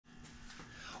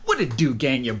What it do,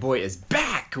 gang? Your boy is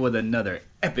back with another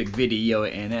epic video,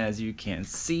 and as you can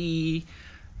see,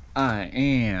 I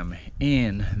am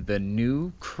in the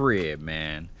new crib,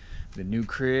 man. The new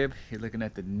crib. You're looking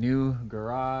at the new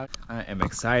garage. I am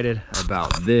excited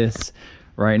about this.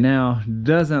 Right now,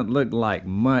 doesn't look like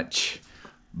much,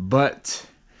 but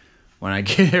when I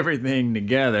get everything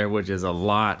together, which is a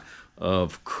lot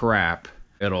of crap,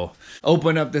 it'll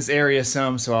open up this area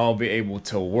some, so I'll be able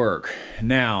to work.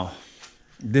 Now,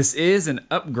 this is an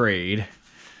upgrade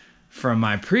from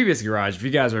my previous garage. If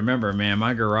you guys remember, man,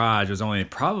 my garage was only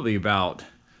probably about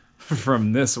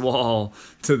from this wall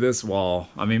to this wall.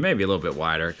 I mean, maybe a little bit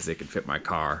wider because it could fit my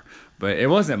car, but it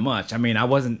wasn't much. I mean, I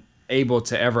wasn't able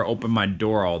to ever open my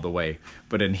door all the way.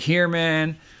 But in here,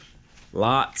 man,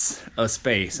 lots of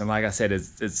space. And like I said,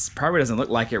 it's probably doesn't look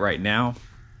like it right now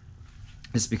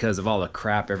just because of all the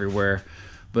crap everywhere.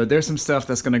 But there's some stuff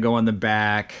that's gonna go in the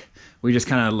back. We just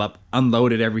kind of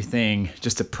unloaded everything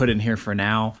just to put in here for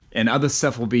now. And other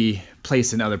stuff will be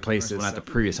placed in other places, not the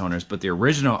previous owners, but the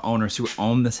original owners who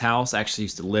owned this house actually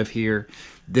used to live here.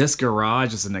 This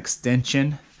garage is an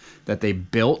extension that they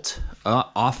built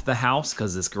off the house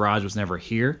because this garage was never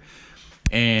here.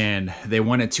 And they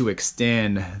wanted to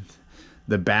extend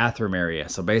the bathroom area.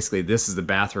 So basically this is the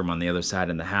bathroom on the other side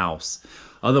in the house.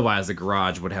 Otherwise the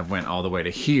garage would have went all the way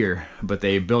to here, but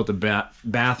they built a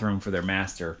bathroom for their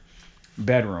master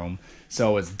bedroom.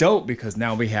 So it's dope because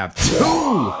now we have 2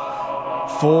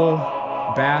 full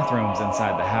bathrooms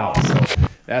inside the house. So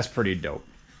that's pretty dope.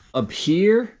 Up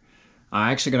here,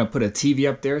 I'm actually gonna put a TV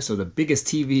up there. So the biggest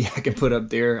TV I can put up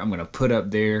there, I'm gonna put up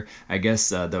there. I guess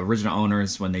the original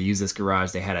owners, when they used this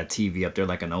garage, they had a TV up there,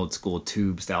 like an old school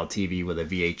tube style TV with a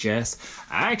VHS.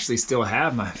 I actually still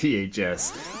have my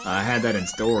VHS. I had that in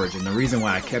storage, and the reason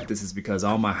why I kept this is because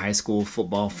all my high school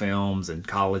football films and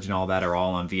college and all that are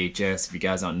all on VHS. If you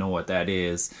guys don't know what that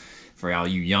is, for all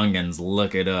you youngins,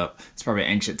 look it up. It's probably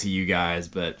ancient to you guys,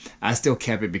 but I still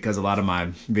kept it because a lot of my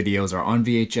videos are on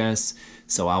VHS,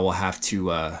 so I will have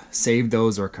to save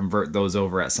those or convert those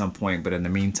over at some point. But in the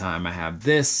meantime, I have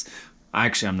this.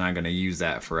 Actually, I'm not going to use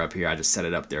that for up here. I just set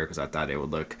it up there because I thought it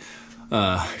would look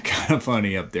kind of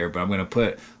funny up there. But I'm going to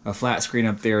put a flat screen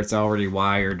up there. It's already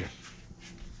wired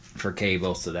for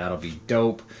cable, so that'll be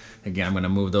dope. Again, I'm going to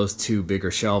move those 2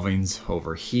 bigger shelvings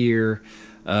over here.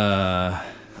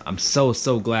 I'm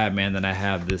so glad, man, that I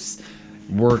have this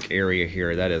work area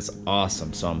here. That is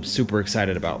awesome. So I'm super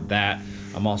excited about that.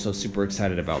 I'm also super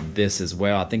excited about this as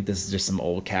well. I think this is just some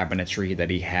old cabinetry that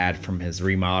he had from his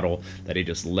remodel that he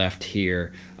just left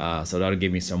here. So that'll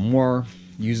give me some more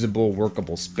usable,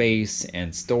 workable space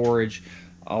and storage.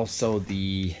 Also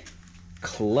the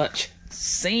clutch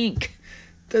sink.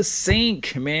 The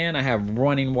sink, man, I have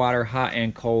running water, hot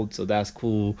and cold, so that's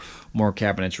cool. More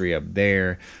cabinetry up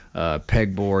there.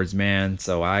 Pegboards, man,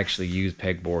 so I actually use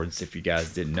pegboards, if you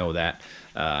guys didn't know that.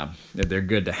 They're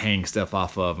good to hang stuff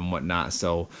off of and whatnot,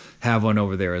 so have one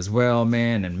over there as well,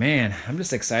 man. And man, I'm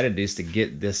just excited just to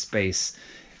get this space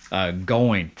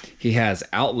going. He has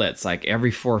outlets like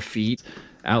every 4 feet.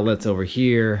 Outlets over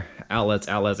here, outlets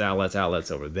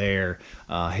over there.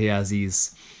 He has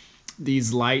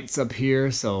these lights up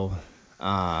here, so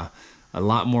a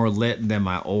lot more lit than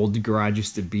my old garage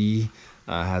used to be.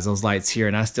 Has those lights here,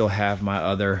 and I still have my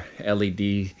other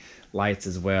LED lights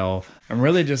as well. I'm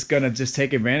really just gonna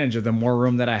take advantage of the more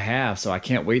room that I have, so I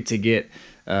can't wait to get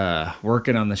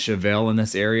working on the Chevelle in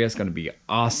this area. It's gonna be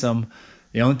awesome.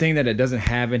 The only thing that it doesn't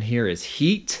have in here is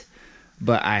heat,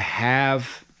 but I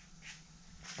have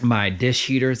my dish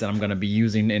heaters that I'm going to be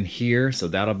using in here, so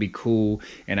that'll be cool.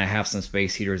 And I have some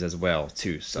space heaters as well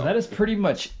too. So that is pretty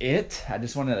much it. I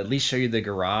just want to at least show you the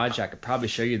garage. I could probably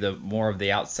show you the more of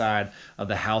the outside of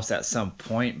the house at some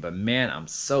point, but man, I'm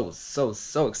so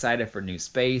excited for new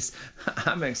space.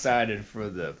 I'm excited for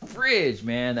the fridge,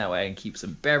 man, that way I can keep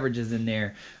some beverages in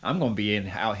there. I'm going to be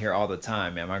out here all the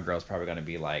time, man. My girl's probably going to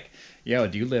be like, yo,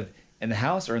 do you live in the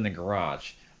house or in the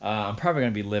garage? I'm probably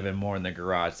gonna be living more in the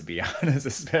garage, to be honest,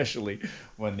 especially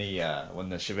when the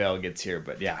Chevelle gets here.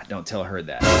 But yeah, don't tell her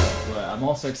that. But I'm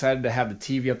also excited to have the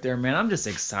TV up there, man. I'm just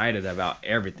excited about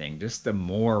everything. Just the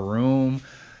more room,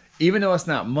 even though it's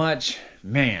not much,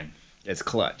 man, it's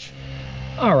clutch.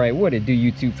 All right, what it do,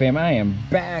 YouTube fam? I am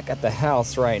back at the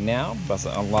house right now. I'm about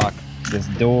to unlock this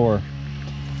door.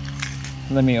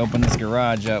 Let me open this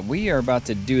garage up. We are about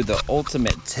to do the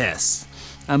ultimate test.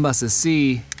 I'm about to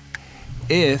see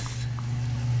if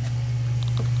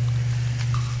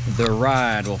the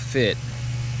ride will fit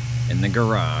in the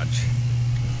garage.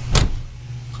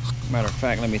 Matter of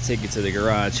fact, let me take you to the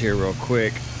garage here real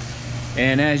quick.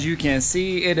 And as you can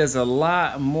see, it is a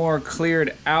lot more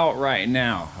cleared out right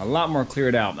now. A lot more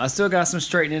cleared out. I still got some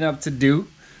straightening up to do.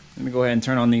 Let me go ahead and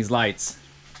turn on these lights.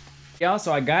 Yeah,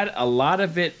 so I got a lot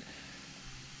of it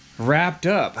wrapped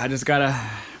up. I just gotta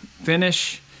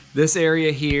finish this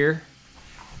area here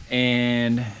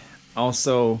and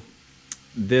also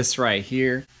this right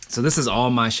here. So this is all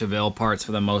my Chevelle parts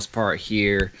for the most part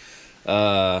here.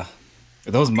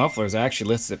 Those mufflers I actually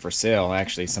listed for sale.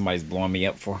 Actually, somebody's blowing me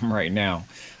up for them right now.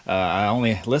 I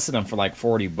only listed them for like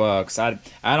 40 bucks. I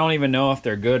don't even know if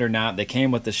they're good or not. They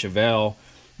came with the Chevelle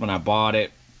when I bought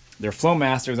it. They're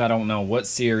Flowmasters. I don't know what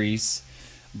series,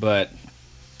 but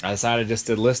I decided just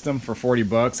to list them for 40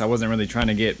 bucks. I wasn't really trying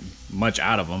to get much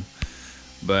out of them,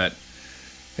 but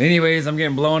anyways, I'm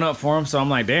getting blown up for them, so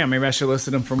I'm like, damn, maybe I should list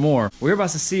them for more. We're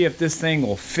about to see if this thing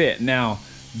will fit. Now,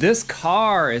 this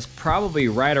car is probably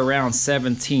right around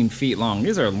 17 feet long.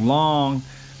 These are long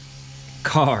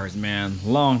cars, man,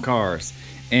 long cars.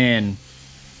 And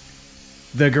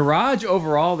the garage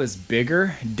overall is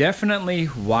bigger, definitely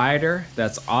wider.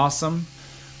 That's awesome.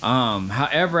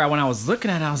 However, when I was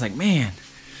looking at it, I was like, man,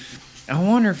 I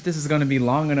wonder if this is gonna be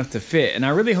long enough to fit. And I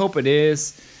really hope it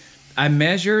is. I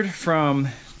measured from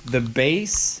the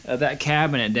base of that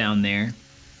cabinet down there,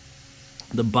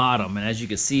 the bottom, and as you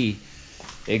can see,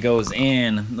 it goes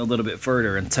in a little bit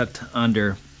further and tucked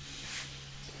under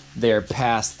there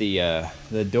past the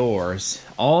doors,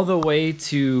 all the way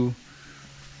to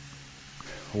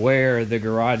where the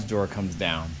garage door comes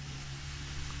down,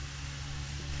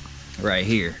 right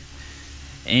here.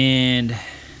 And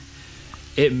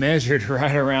it measured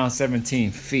right around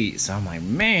 17 feet. So I'm like,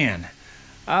 man,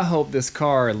 I hope this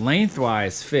car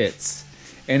lengthwise fits.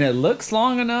 And it looks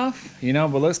long enough, you know,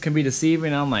 but looks can be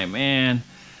deceiving. I'm like, man,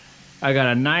 I got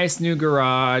a nice new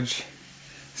garage,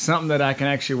 something that I can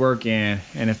actually work in,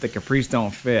 and if the Caprice don't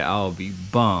fit, I'll be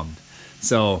bummed.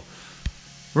 So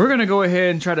we're gonna go ahead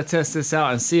and try to test this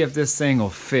out and see if this thing will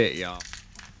fit, y'all.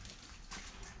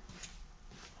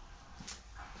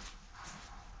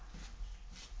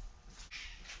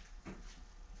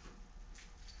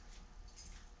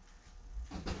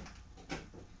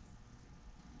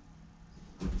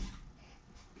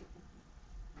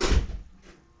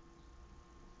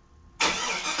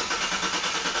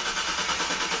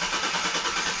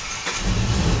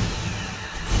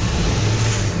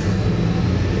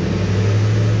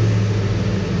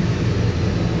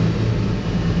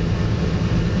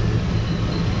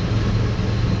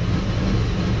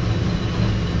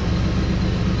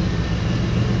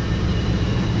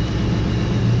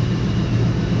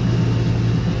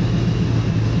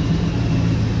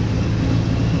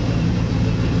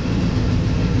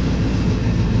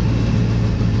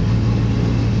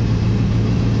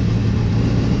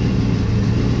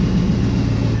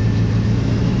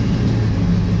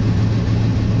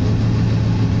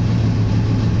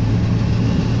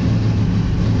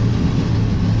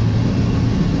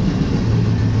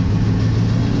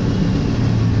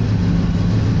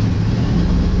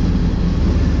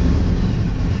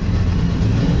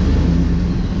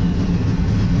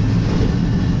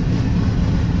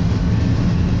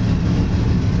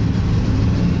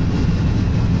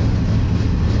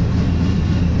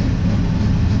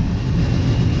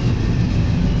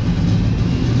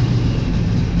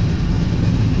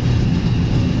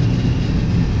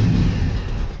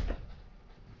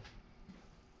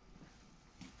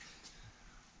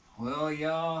 Well,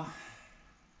 y'all,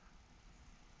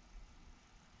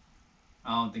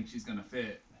 I don't think she's gonna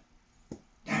fit.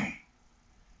 Dang.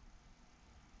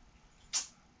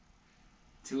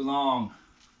 Too long.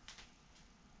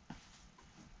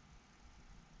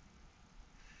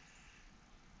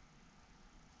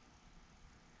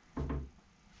 Let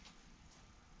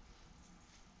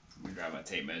me grab my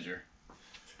tape measure.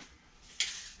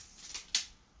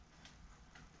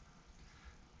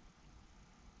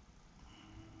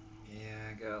 Yeah,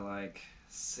 I got like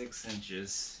 6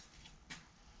 inches.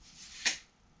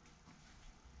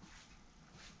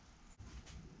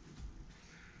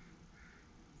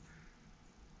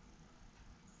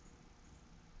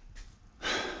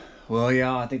 Well,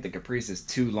 y'all, I think the Caprice is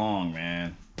too long,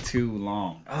 man. Too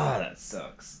long. Oh, that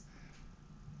sucks.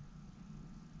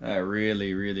 That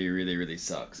really, really, really, really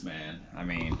sucks, man. I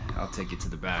mean, I'll take it to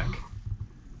the back.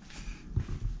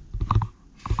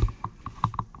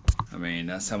 I mean,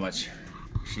 that's how much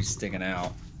she's sticking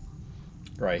out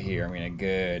right here. I mean, a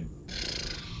good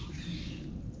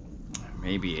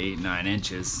maybe 8-9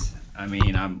 inches. I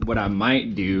mean, what I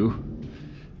might do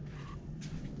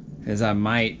is I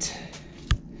might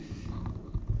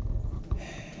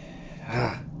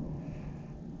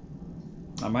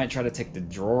I might try to take the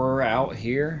drawer out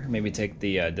here, maybe take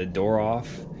the door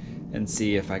off and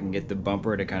see if I can get the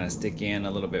bumper to kind of stick in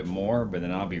a little bit more, but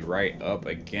then I'll be right up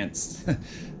against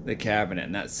the cabinet,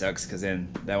 and that sucks because then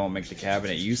that won't make the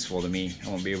cabinet useful to me. I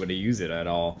won't be able to use it at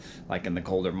all, like in the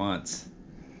colder months.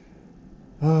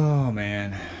 Oh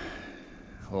man.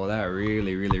 Well, that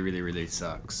really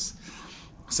sucks.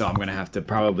 So I'm gonna have to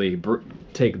probably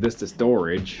take this to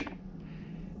storage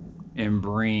and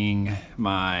bring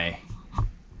my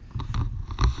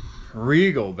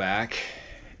Regal back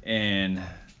and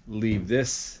leave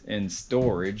this in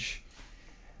storage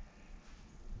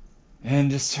and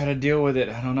just try to deal with it.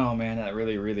 I don't know, man. That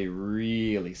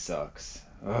really sucks.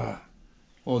 Ugh.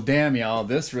 Well, damn, y'all,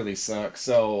 this really sucks.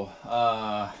 So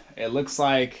it looks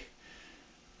like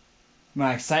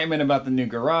my excitement about the new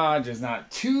garage is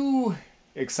not too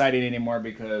exciting anymore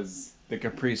because the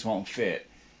Caprice won't fit.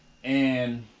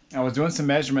 And I was doing some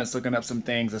measurements, looking up some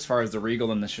things as far as the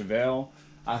Regal and the Chevelle.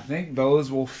 I think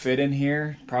those will fit in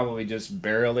here, probably just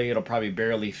barely. It'll probably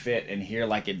barely fit in here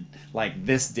like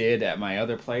this did at my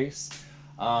other place.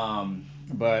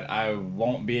 But I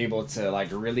won't be able to like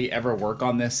really ever work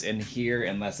on this in here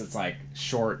unless it's like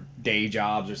short day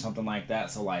jobs or something like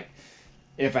that. So like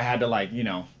if I had to, like, you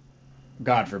know,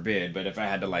 God forbid, but if I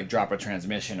had to like drop a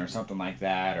transmission or something like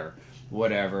that or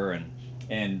whatever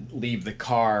and leave the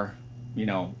car, you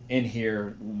know, in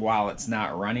here while it's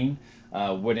not running,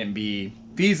 wouldn't be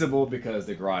feasible because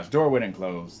the garage door wouldn't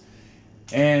close.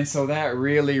 And so that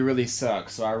really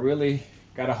sucks. So I really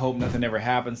gotta hope nothing ever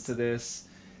happens to this,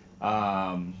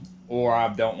 or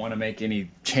I don't want to make any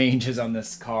changes on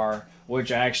this car,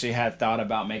 which I actually had thought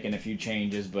about making a few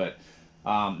changes, but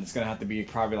it's gonna have to be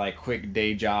probably like quick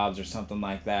day jobs or something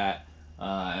like that,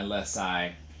 unless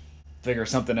I figure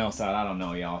something else out. I don't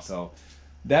know, y'all. So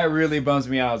that really bums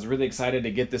me out. I was really excited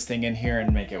to get this thing in here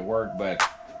and make it work, but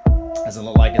doesn't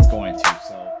look like it's going to.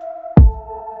 So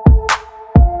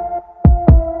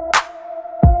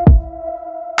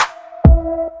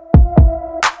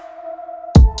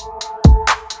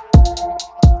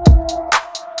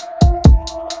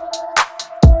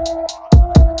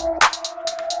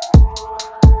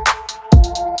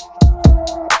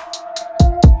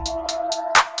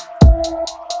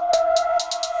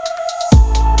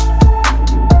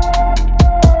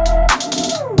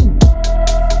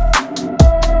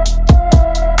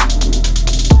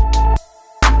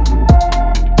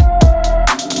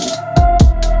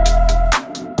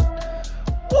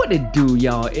what it do,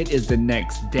 y'all? It is the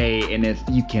next day, and if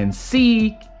you can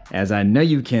see, as I know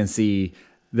you can see,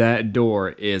 that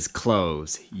door is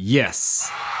closed. Yes,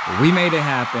 we made it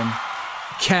happen.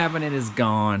 Cabinet is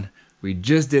gone. We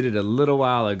just did it a little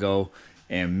while ago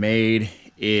and made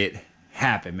it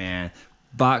happen, man.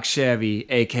 Box Chevy,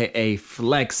 aka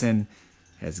Flexin',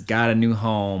 has got a new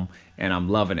home, and I'm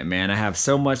loving it, man. I have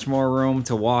so much more room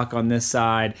to walk on this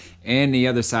side and the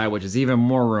other side, which is even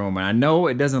more room. And I know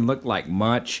it doesn't look like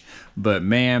much, but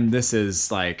man, this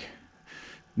is like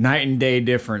night and day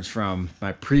difference from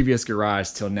my previous garage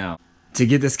till now. To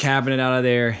get this cabinet out of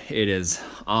there, it is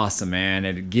awesome, man.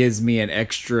 It gives me an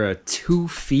extra 2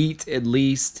 feet at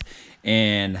least,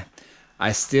 and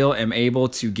I still am able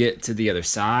to get to the other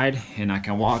side, and I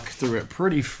can walk through it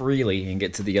pretty freely and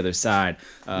get to the other side,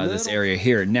 this area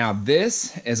here. Now,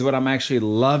 this is what I'm actually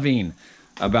loving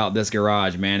about this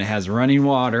garage, man. It has running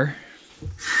water.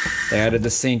 They added the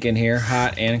sink in here,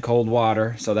 hot and cold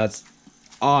water, so that's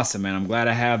awesome, man. I'm glad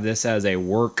I have this as a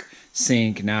work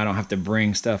sink. Now I don't have to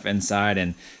bring stuff inside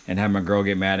and have my girl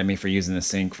get mad at me for using the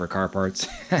sink for car parts.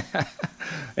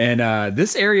 And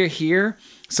this area here,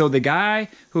 so the guy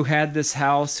who had this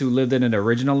house, who lived in it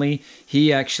originally,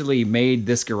 he actually made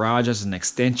this garage as an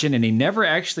extension, and he never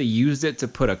actually used it to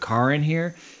put a car in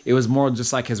here. It was more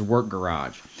just like his work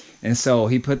garage. And so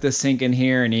he put this sink in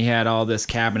here, and he had all this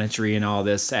cabinetry and all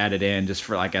this added in just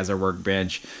for like as a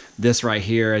workbench. This right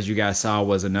here, as you guys saw,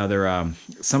 was another a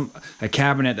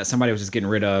cabinet that somebody was just getting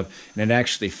rid of, and it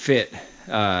actually fit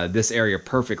this area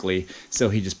perfectly. So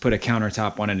he just put a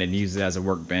countertop on it and used it as a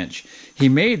workbench. He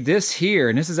made this here,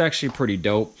 and this is actually pretty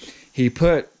dope. He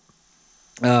put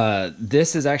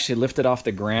this is actually lifted off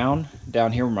the ground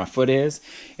down here where my foot is,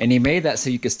 and he made that so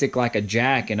you could stick like a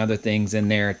jack and other things in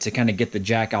there to kind of get the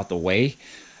jack out the way.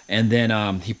 And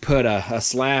then he put a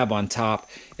slab on top,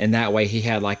 and that way he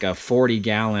had like a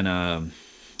 40-gallon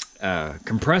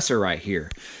compressor right here.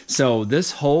 So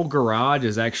this whole garage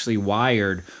is actually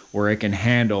wired where it can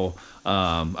handle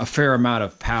a fair amount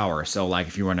of power. So like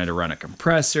if you wanted to run a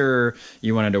compressor,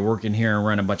 you wanted to work in here and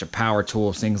run a bunch of power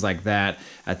tools, things like that,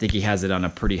 I think he has it on a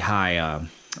pretty high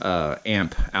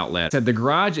amp outlet. So the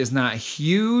garage is not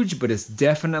huge, but it's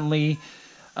definitely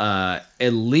at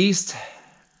least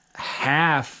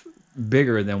half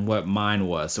bigger than what mine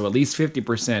was. So at least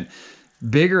 50%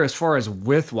 bigger as far as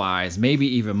width wise, maybe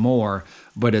even more,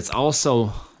 but it's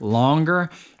also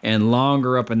longer and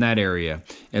longer up in that area.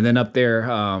 And then up there,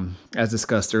 as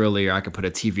discussed earlier, I could put a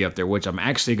TV up there, which I'm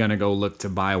actually gonna go look to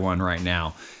buy one right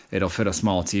now. It'll fit a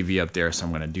small TV up there, so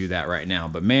I'm gonna do that right now.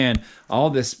 But man,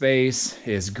 all this space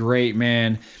is great,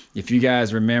 man. If you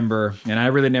guys remember, and I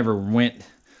really never went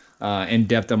in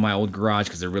depth on my old garage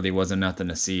because there really wasn't nothing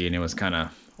to see and it was kind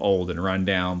of old and run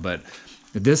down, but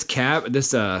this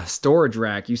storage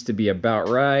rack used to be about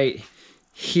right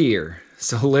here.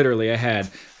 So literally I had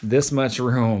this much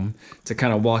room to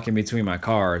kind of walk in between my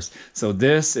cars. So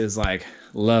this is like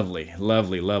lovely,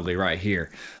 lovely, lovely right here.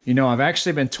 You know, I've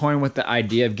actually been toying with the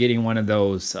idea of getting one of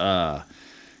those,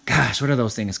 gosh, what are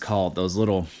those things called? Those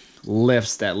little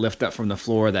lifts that lift up from the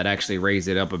floor that actually raise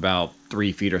it up about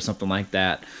 3 feet or something like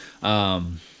that.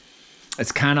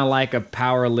 It's kind of like a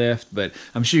power lift, but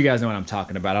I'm sure you guys know what I'm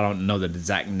talking about. I don't know the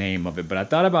exact name of it, but I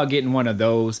thought about getting one of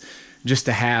those just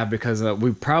to have, because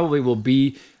we probably will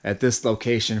be at this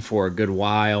location for a good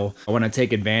while. I want to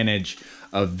take advantage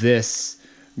of this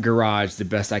garage the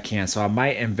best I can, so I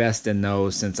might invest in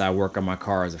those since I work on my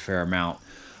cars a fair amount.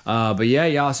 But yeah,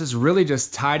 y'all, it's just really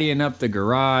just tidying up the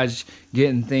garage,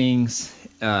 getting things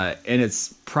in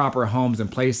its proper homes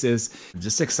and places.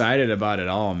 Just excited about it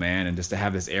all, man, and just to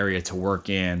have this area to work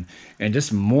in and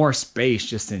just more space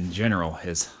just in general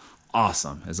is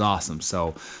awesome. It's awesome.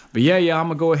 So, but yeah, I'm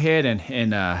gonna go ahead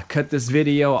and cut this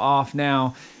video off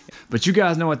now. But you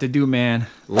guys know what to do, man.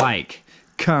 Like,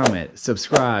 comment,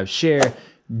 subscribe, share,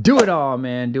 do it all,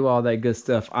 man. Do all that good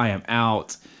stuff. I am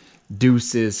out.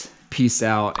 Deuces. Peace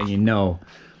out. And you know,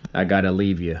 I gotta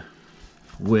leave you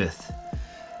with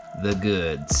the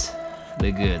goods.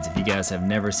 The goods. If you guys have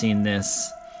never seen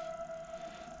this,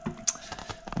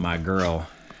 my girl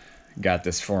got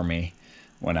this for me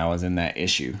when I was in that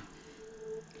issue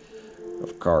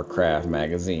of Carcraft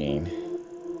magazine.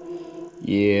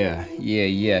 Yeah.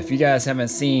 If you guys haven't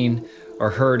seen or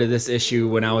heard of this issue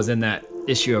when I was in that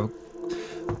issue of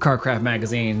Carcraft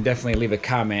magazine, definitely leave a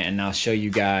comment and I'll show you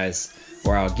guys,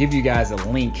 or I'll give you guys a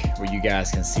link where you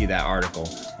guys can see that article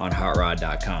on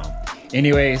hotrod.com.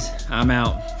 Anyways, I'm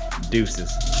out.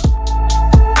 Deuces.